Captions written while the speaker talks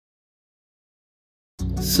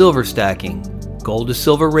Silver stacking, gold to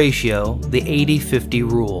silver ratio, the 80-50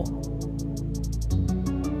 rule.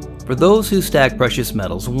 For those who stack precious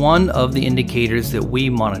metals, one of the indicators that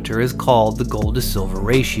we monitor is called the gold to silver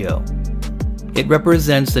ratio. It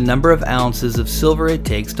represents the number of ounces of silver it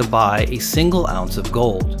takes to buy a single ounce of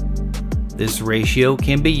gold. This ratio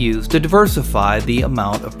can be used to diversify the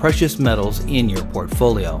amount of precious metals in your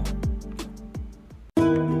portfolio.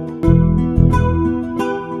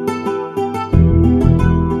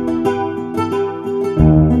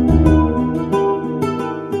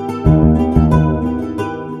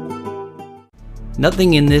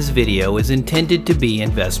 Nothing in this video is intended to be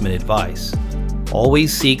investment advice.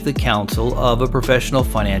 Always seek the counsel of a professional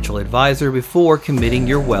financial advisor before committing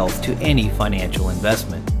your wealth to any financial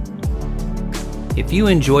investment. If you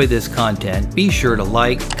enjoy this content, be sure to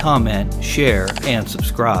like, comment, share, and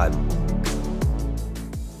subscribe.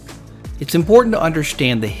 It's important to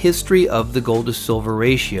understand the history of the gold to silver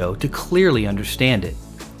ratio to clearly understand it.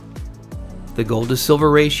 The gold to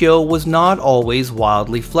silver ratio was not always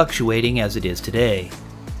wildly fluctuating as it is today.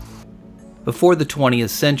 Before the 20th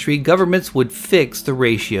century, governments would fix the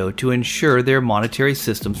ratio to ensure their monetary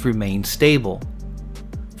systems remained stable.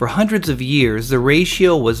 For hundreds of years, the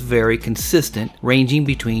ratio was very consistent, ranging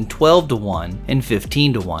between 12-1 and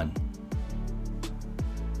 15-1.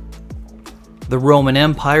 The Roman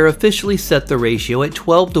Empire officially set the ratio at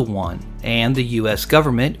 12-1, and the US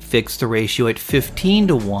government fixed the ratio at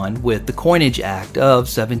 15-1 with the Coinage Act of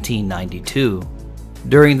 1792.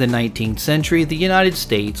 During the 19th century, the United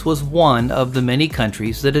States was one of the many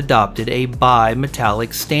countries that adopted a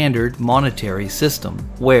bimetallic standard monetary system,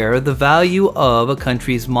 where the value of a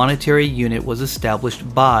country's monetary unit was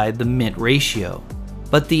established by the mint ratio.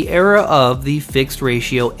 But the era of the fixed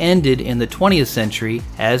ratio ended in the 20th century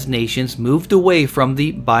as nations moved away from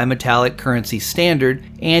the bimetallic currency standard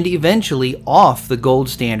and eventually off the gold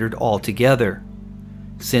standard altogether.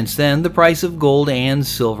 Since then, the price of gold and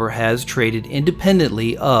silver has traded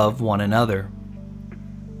independently of one another.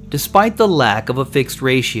 Despite the lack of a fixed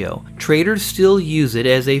ratio, traders still use it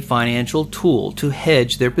as a financial tool to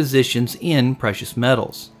hedge their positions in precious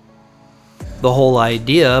metals. The whole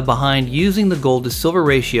idea behind using the gold to silver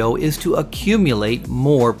ratio is to accumulate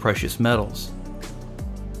more precious metals.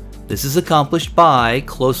 This is accomplished by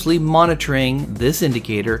closely monitoring this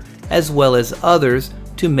indicator as well as others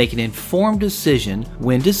to make an informed decision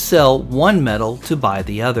when to sell one metal to buy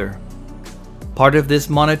the other. Part of this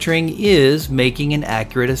monitoring is making an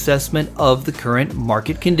accurate assessment of the current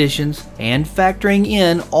market conditions and factoring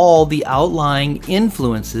in all the outlying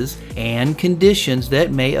influences and conditions that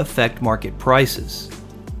may affect market prices.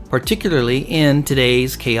 Particularly in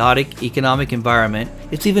today's chaotic economic environment,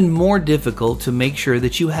 it's even more difficult to make sure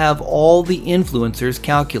that you have all the influencers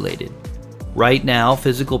calculated. Right now,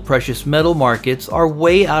 physical precious metal markets are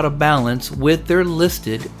way out of balance with their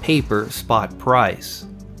listed paper spot price.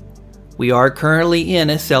 We are currently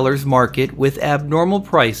in a seller's market with abnormal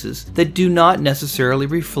prices that do not necessarily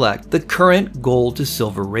reflect the current gold to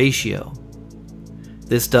silver ratio.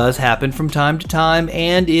 This does happen from time to time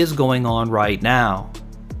and is going on right now.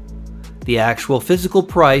 The actual physical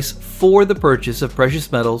price for the purchase of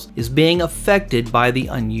precious metals is being affected by the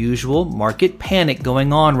unusual market panic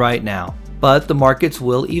going on right now, but the markets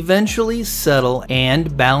will eventually settle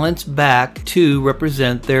and balance back to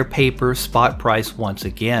represent their paper spot price once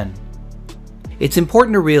again. It's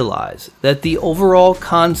important to realize that the overall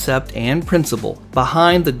concept and principle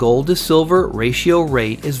behind the gold to silver ratio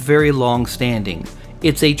rate is very long-standing.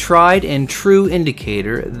 It's a tried and true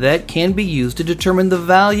indicator that can be used to determine the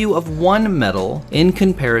value of one metal in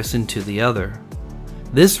comparison to the other.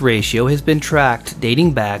 This ratio has been tracked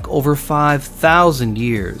dating back over 5,000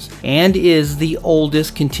 years and is the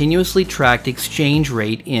oldest continuously tracked exchange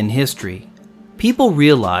rate in history. People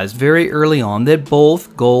realized very early on that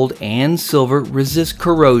both gold and silver resist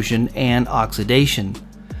corrosion and oxidation.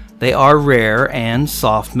 They are rare and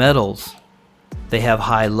soft metals. They have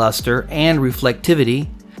high luster and reflectivity.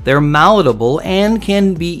 They're malleable and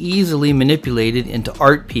can be easily manipulated into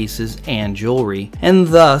art pieces and jewelry, and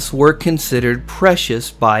thus were considered precious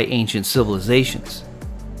by ancient civilizations.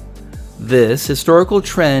 This historical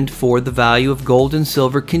trend for the value of gold and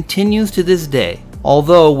silver continues to this day.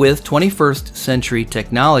 Although with 21st century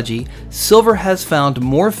technology, silver has found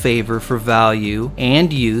more favor for value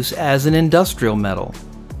and use as an industrial metal.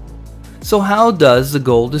 So how does the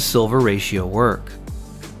gold to silver ratio work?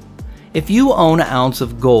 If you own an ounce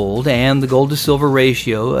of gold and the gold to silver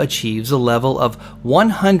ratio achieves a level of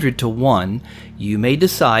 100 to 1, you may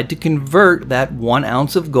decide to convert that 1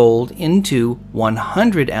 ounce of gold into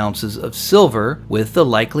 100 ounces of silver, with the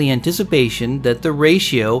likely anticipation that the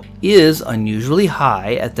ratio is unusually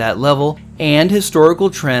high at that level, and historical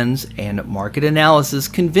trends and market analysis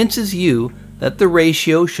convinces you that the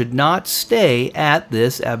ratio should not stay at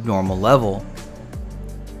this abnormal level.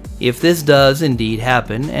 If this does indeed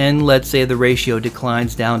happen, and let's say the ratio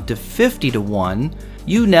declines down to 50 to 1,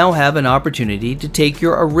 you now have an opportunity to take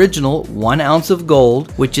your original 1 ounce of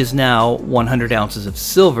gold, which is now 100 ounces of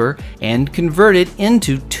silver, and convert it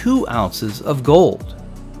into 2 ounces of gold.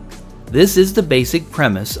 This is the basic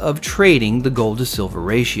premise of trading the gold to silver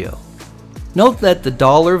ratio. Note that the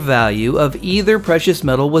dollar value of either precious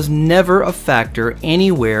metal was never a factor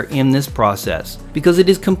anywhere in this process, because it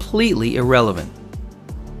is completely irrelevant.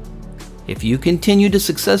 If you continue to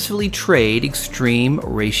successfully trade extreme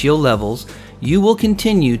ratio levels, you will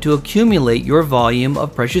continue to accumulate your volume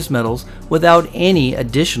of precious metals without any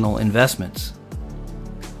additional investments.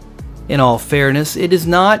 In all fairness, it is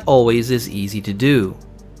not always as easy to do.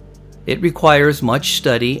 It requires much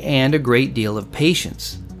study and a great deal of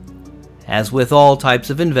patience. As with all types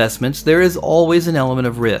of investments, there is always an element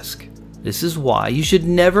of risk. This is why you should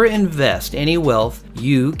never invest any wealth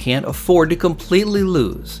you can't afford to completely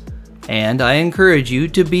lose. And I encourage you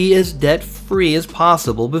to be as debt-free as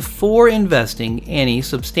possible before investing any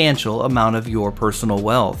substantial amount of your personal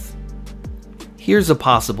wealth. Here's a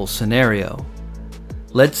possible scenario.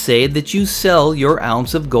 Let's say that you sell your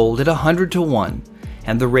ounce of gold at 100 to 1,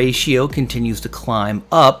 and the ratio continues to climb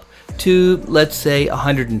up to, let's say,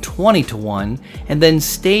 120 to 1, and then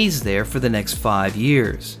stays there for the next 5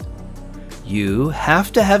 years. You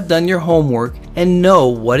have to have done your homework and know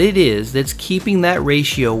what it is that's keeping that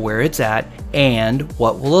ratio where it's at and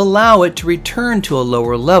what will allow it to return to a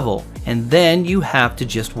lower level, and then you have to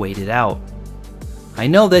just wait it out. I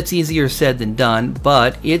know that's easier said than done,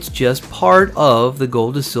 but it's just part of the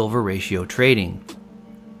gold to silver ratio trading.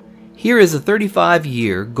 Here is a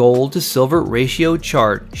 35-year gold to silver ratio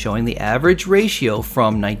chart showing the average ratio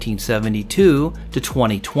from 1972 to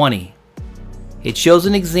 2020. It shows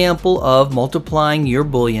an example of multiplying your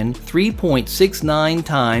bullion 3.69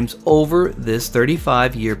 times over this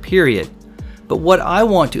 35-year period. But what I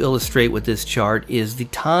want to illustrate with this chart is the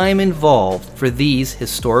time involved for these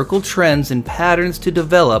historical trends and patterns to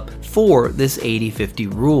develop for this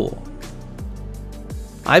 80-50 rule.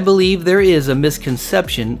 I believe there is a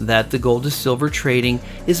misconception that the gold to silver trading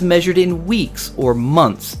is measured in weeks or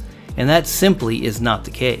months, and that simply is not the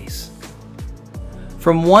case.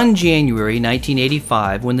 From 1 January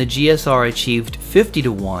 1985, when the GSR achieved 50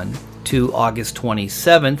 to 1, to August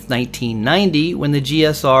 27, 1990, when the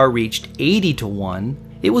GSR reached 80 to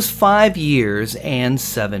 1, it was 5 years and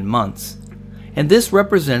 7 months. And this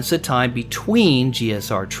represents a time between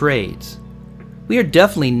GSR trades. We are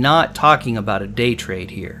definitely not talking about a day trade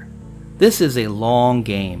here. This is a long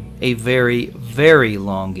game, a very, very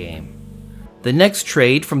long game. The next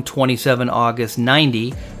trade from 27 August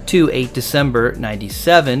 90 to 8 December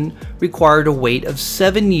 97 required a wait of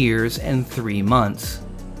 7 years and 3 months.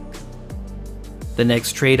 The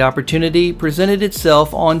next trade opportunity presented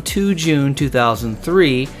itself on 2 June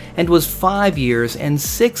 2003 and was 5 years and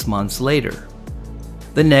 6 months later.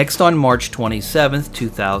 The next on March 27,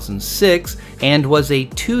 2006 and was a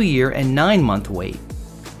 2-year and 9-month wait.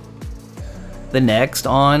 The next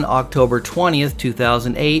on October 20th,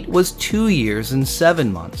 2008 was 2 years and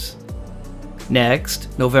 7 months. Next,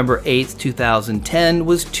 November 8th, 2010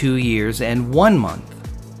 was 2 years and 1 month.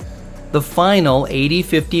 The final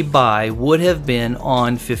 80-50 buy would have been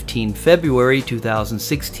on 15 February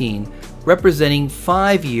 2016, representing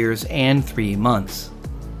 5 years and 3 months.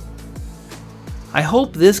 I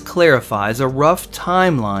hope this clarifies a rough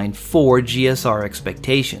timeline for GSR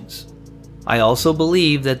expectations. I also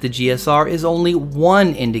believe that the GSR is only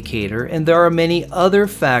one indicator, and there are many other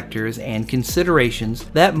factors and considerations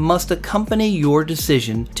that must accompany your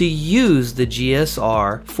decision to use the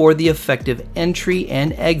GSR for the effective entry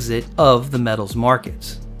and exit of the metals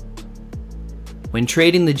markets. When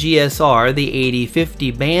trading the GSR, the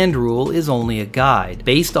 80-50 band rule is only a guide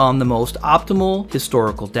based on the most optimal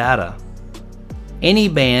historical data. Any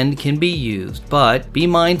band can be used, but be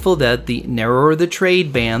mindful that the narrower the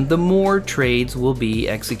trade band, the more trades will be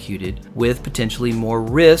executed, with potentially more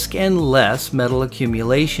risk and less metal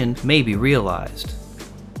accumulation may be realized.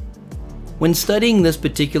 When studying this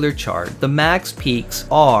particular chart, the max peaks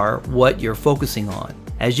are what you're focusing on.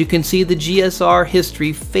 As you can see, the GSR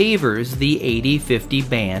history favors the 80-50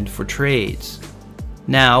 band for trades.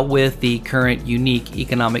 Now, with the current unique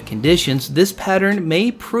economic conditions, this pattern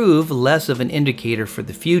may prove less of an indicator for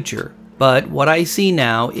the future. But what I see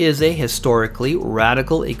now is a historically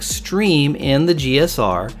radical extreme in the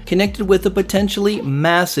GSR connected with a potentially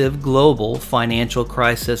massive global financial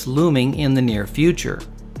crisis looming in the near future.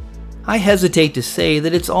 I hesitate to say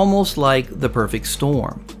that it's almost like the perfect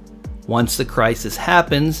storm. Once the crisis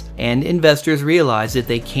happens and investors realize that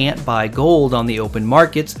they can't buy gold on the open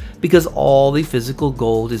markets because all the physical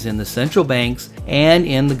gold is in the central banks and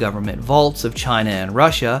in the government vaults of China and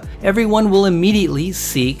Russia, everyone will immediately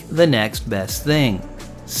seek the next best thing: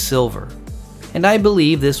 silver. And I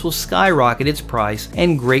believe this will skyrocket its price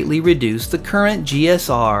and greatly reduce the current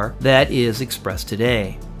GSR that is expressed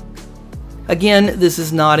today. Again, this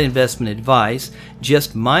is not investment advice,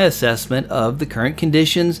 just my assessment of the current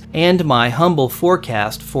conditions and my humble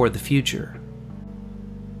forecast for the future.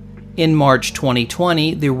 In March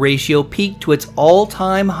 2020, the ratio peaked to its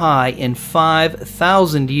all-time high in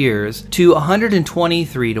 5,000 years to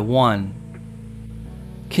 123 to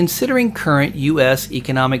 1. Considering current U.S.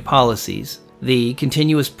 economic policies, the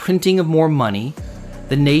continuous printing of more money,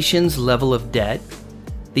 the nation's level of debt,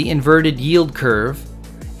 the inverted yield curve,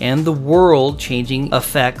 and the world-changing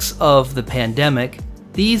effects of the pandemic,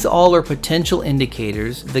 these all are potential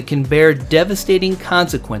indicators that can bear devastating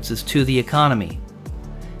consequences to the economy.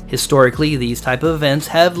 Historically, these type of events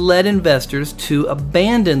have led investors to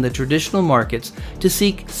abandon the traditional markets to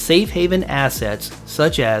seek safe haven assets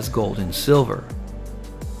such as gold and silver.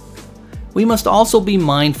 We must also be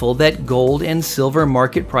mindful that gold and silver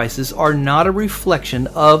market prices are not a reflection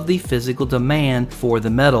of the physical demand for the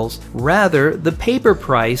metals, rather the paper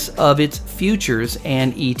price of its futures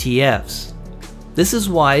and ETFs. This is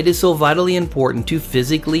why it is so vitally important to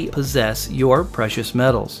physically possess your precious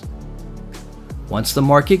metals. Once the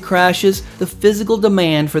market crashes, the physical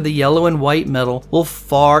demand for the yellow and white metal will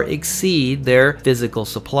far exceed their physical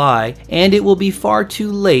supply, and it will be far too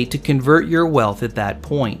late to convert your wealth at that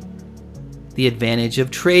point. The advantage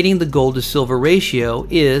of trading the gold to silver ratio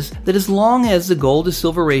is that as long as the gold to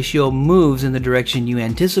silver ratio moves in the direction you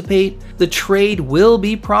anticipate, the trade will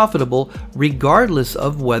be profitable regardless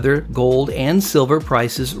of whether gold and silver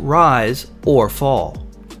prices rise or fall.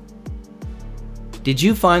 Did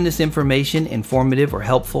you find this information informative or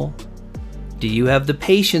helpful? Do you have the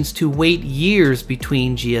patience to wait years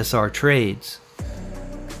between GSR trades?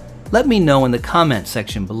 Let me know in the comment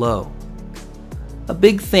section below. A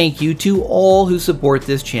big thank you to all who support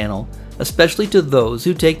this channel, especially to those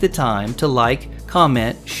who take the time to like,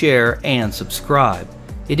 comment, share, and subscribe.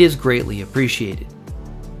 It is greatly appreciated.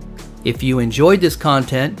 If you enjoyed this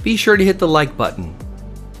content, be sure to hit the like button.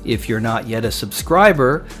 If you're not yet a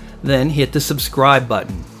subscriber, then hit the subscribe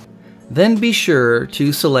button. Then be sure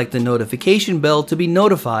to select the notification bell to be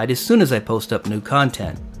notified as soon as I post up new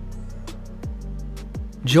content.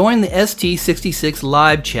 Join the ST66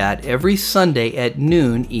 live chat every Sunday at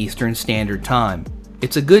noon Eastern Standard Time.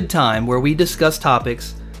 It's a good time where we discuss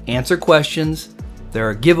topics, answer questions, there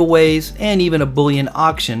are giveaways, and even a bullion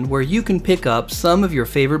auction where you can pick up some of your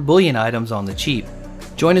favorite bullion items on the cheap.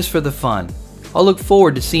 Join us for the fun. I'll look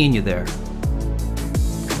forward to seeing you there.